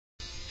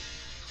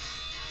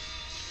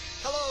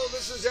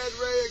This is Ed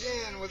Ray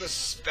again with a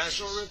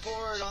special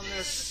report on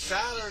this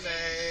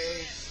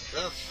Saturday,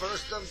 the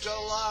 1st of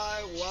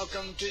July.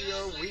 Welcome to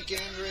your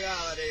weekend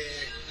reality.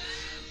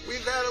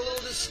 We've had a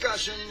little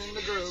discussion in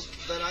the group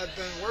that I've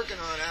been working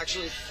on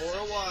actually for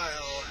a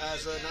while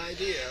as an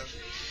idea,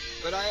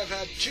 but I have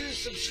had 2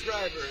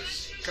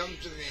 subscribers come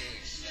to me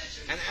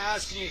and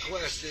ask me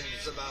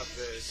questions about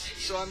this,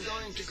 so I'm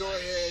going to go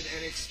ahead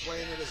and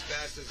explain it as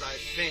best as I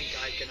think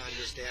I can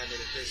understand it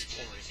at this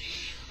point.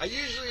 I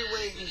usually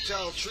wait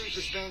until truth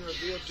has been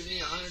revealed to me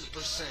 100%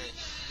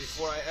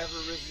 before I ever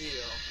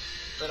reveal,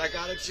 but I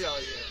gotta tell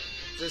you,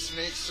 this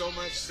makes so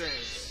much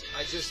sense.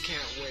 I just can't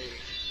wait.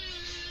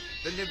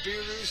 The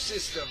Nibiru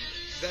system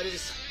that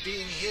is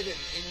being hidden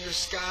in your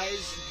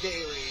skies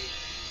daily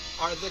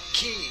are the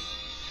key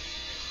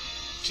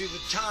to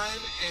the time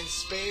and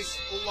space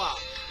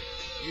lock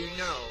you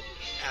know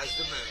as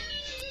the moon.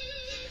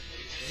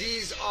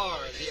 These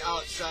are the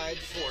outside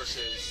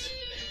forces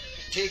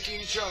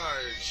taking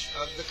charge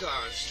of the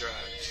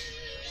construct,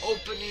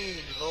 opening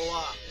the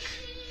lock,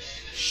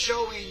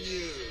 showing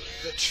you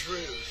the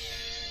truth,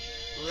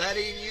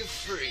 letting you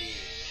free.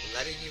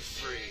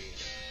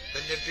 The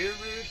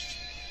Nibiru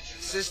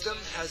system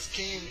has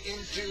came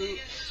into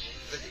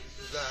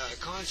the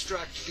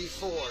construct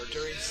before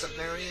during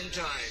Sumerian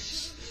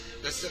times.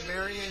 The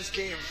Sumerians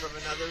came from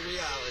another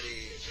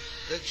reality.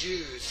 The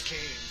Jews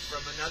came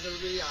from another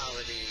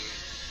reality.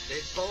 They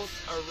both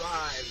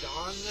arrived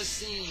on the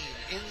scene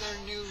in their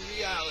new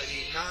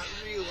reality, not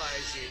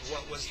realizing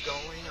what was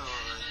going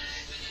on.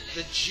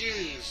 The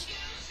Jews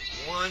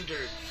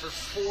wandered for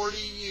 40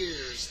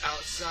 years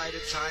outside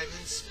of time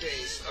and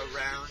space,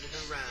 around and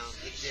around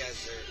the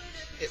desert.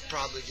 It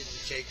probably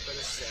didn't take but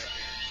a second,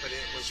 but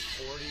it was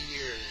 40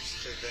 years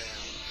to them.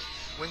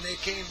 When they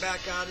came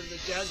back out of the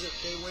desert,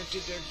 they went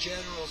to their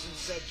generals and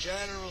said,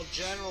 General,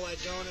 I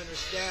don't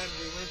understand.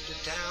 We went to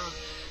town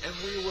and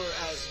we were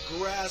as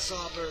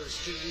grasshoppers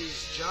to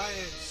these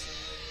giants,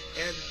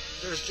 and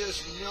there's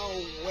just no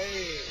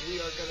way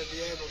we are going to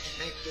be able to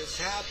make this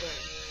happen.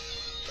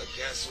 But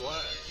guess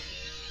what?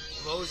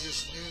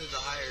 Moses knew the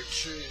higher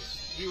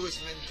truth. He was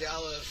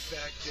Mandela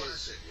Effect.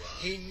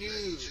 He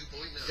knew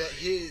that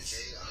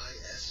his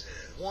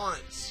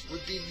wants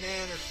would be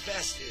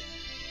manifested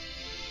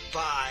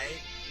by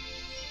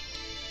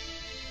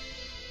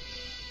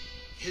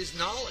his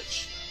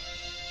knowledge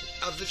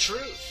of the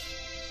truth.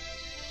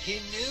 He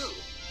knew.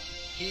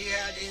 He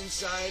had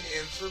inside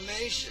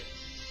information,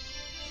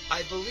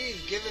 I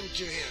believe, given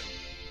to him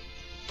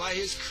by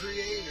his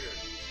Creator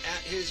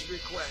at his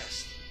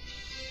request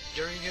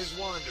during his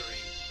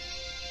wandering.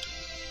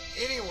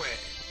 Anyway,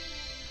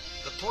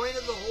 the point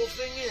of the whole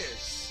thing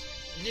is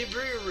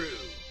Nibiru.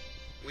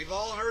 We've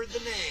all heard the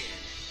name.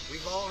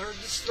 We've all heard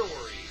the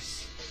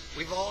stories.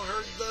 We've all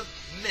heard the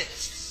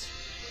myths.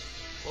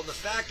 Well, the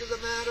fact of the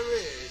matter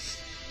is,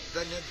 the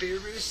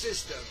Nibiru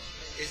system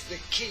is the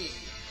key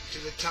to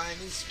the time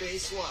and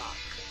space lock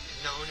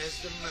known as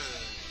the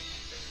moon.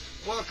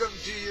 Welcome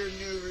to your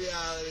new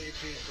reality,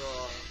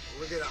 people.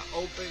 We're going to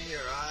open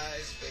your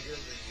eyes bigger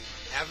than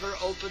you've ever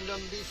opened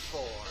them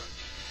before.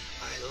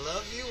 I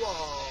love you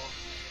all,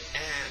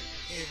 and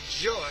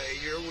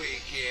enjoy your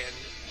weekend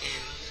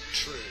in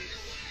truth.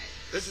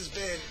 This has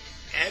been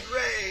Ed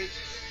Ray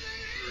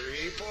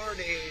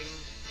reporting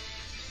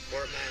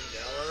for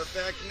Mandela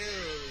Effect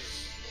News.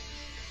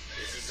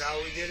 This is how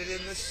we did it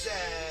in the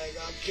SAG.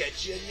 I'll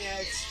catch you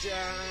next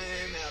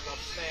time. Have a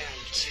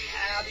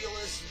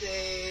fantabulous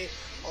day,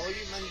 all you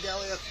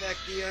Mandela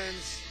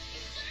Effectians.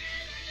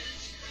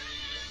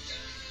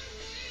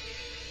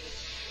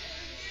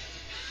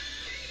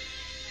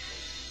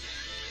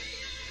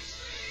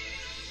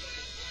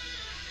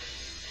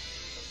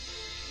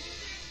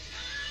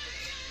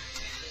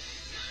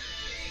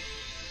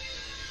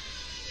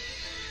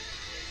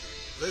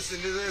 Listen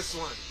to this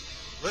one.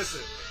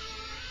 Listen.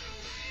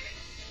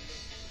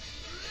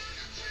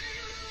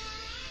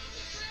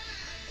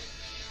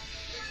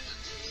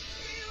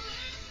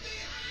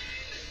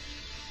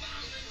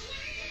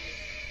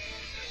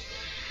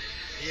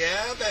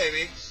 Yeah,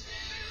 baby.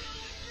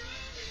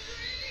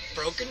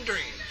 Broken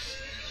dreams.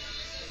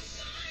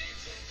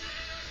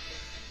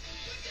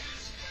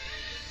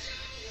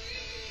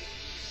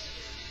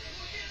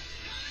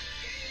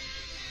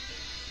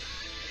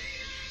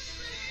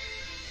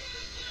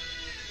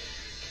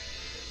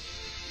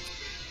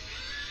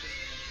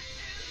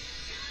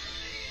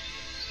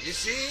 You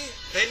see?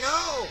 They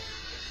know.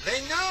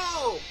 They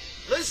know.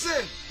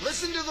 Listen.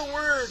 Listen to the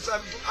words.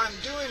 I'm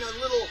doing a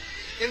little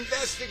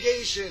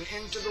investigation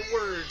into the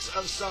words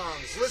of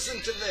songs. Listen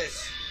to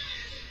this.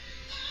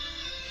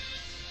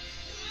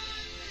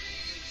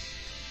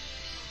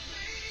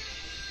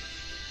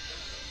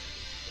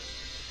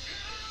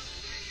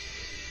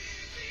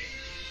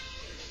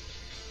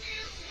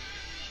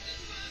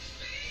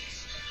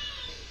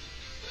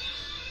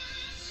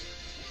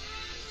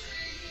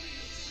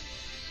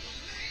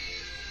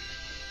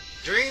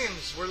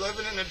 Dreams. We're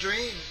living in a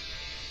dream.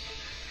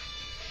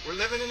 We're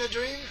living in a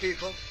dream,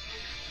 people.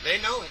 They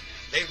know it.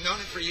 They've known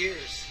it for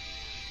years.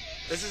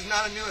 This is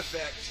not a new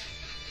effect.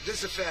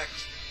 This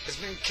effect has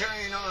been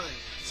carrying on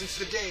since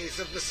the days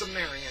of the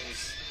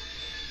Sumerians.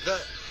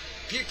 The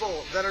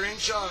people that are in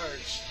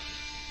charge,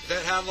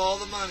 that have all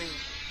the money,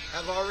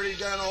 have already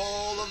done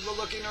all of the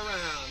looking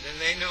around, and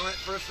they know it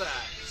for a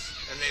fact,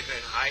 and they've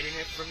been hiding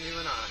it from you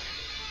and I.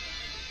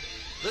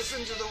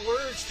 Listen to the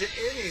words to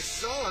any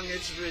song.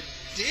 It's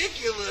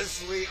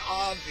ridiculously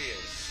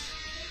obvious.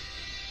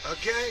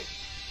 Okay?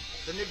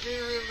 The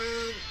Nibiru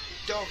moon,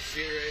 don't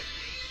fear it.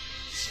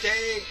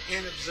 Stay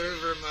in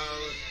observer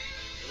mode.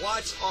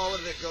 Watch all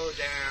of it go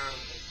down.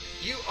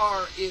 You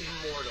are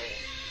immortal.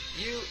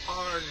 You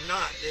are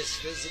not this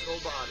physical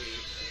body.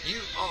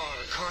 You are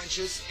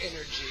conscious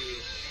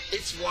energy.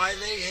 It's why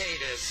they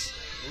hate us.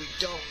 We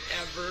don't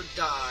ever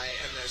die,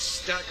 and they're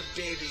stuck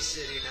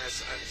babysitting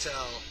us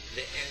until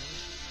the end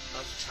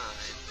of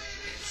time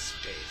and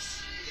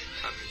space.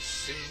 Coming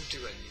soon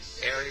to an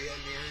area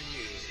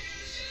near you.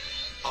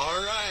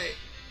 All right.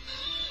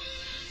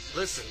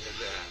 Listen to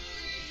that.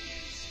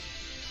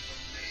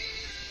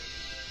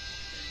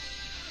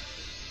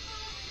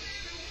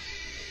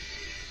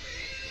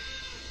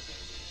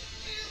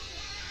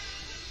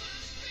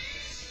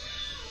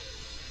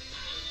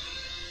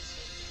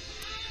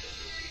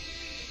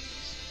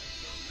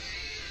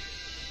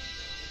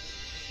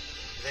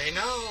 They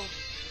know.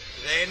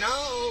 They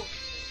know.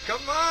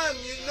 Come on,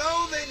 you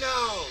know they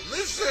know.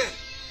 Listen.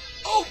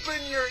 Open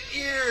your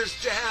ears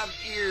to have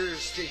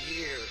ears to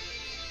hear.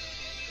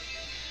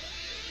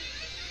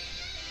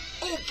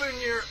 Open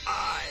your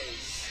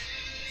eyes.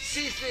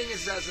 See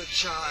things as a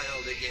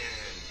child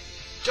again.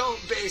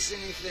 Don't base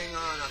anything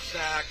on a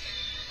fact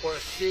or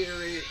a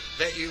theory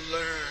that you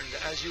learned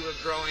as you were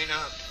growing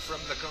up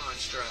from the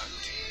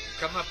construct.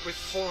 Come up with,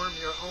 form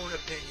your own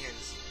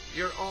opinions,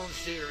 your own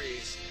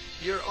theories,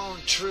 your own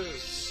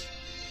truths.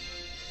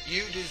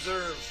 You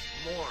deserve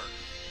more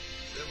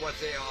than what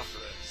they offer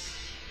us.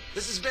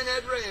 This has been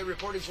Ed Ray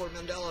reporting for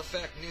Mandela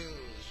Effect News.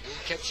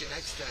 We'll catch you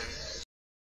next time.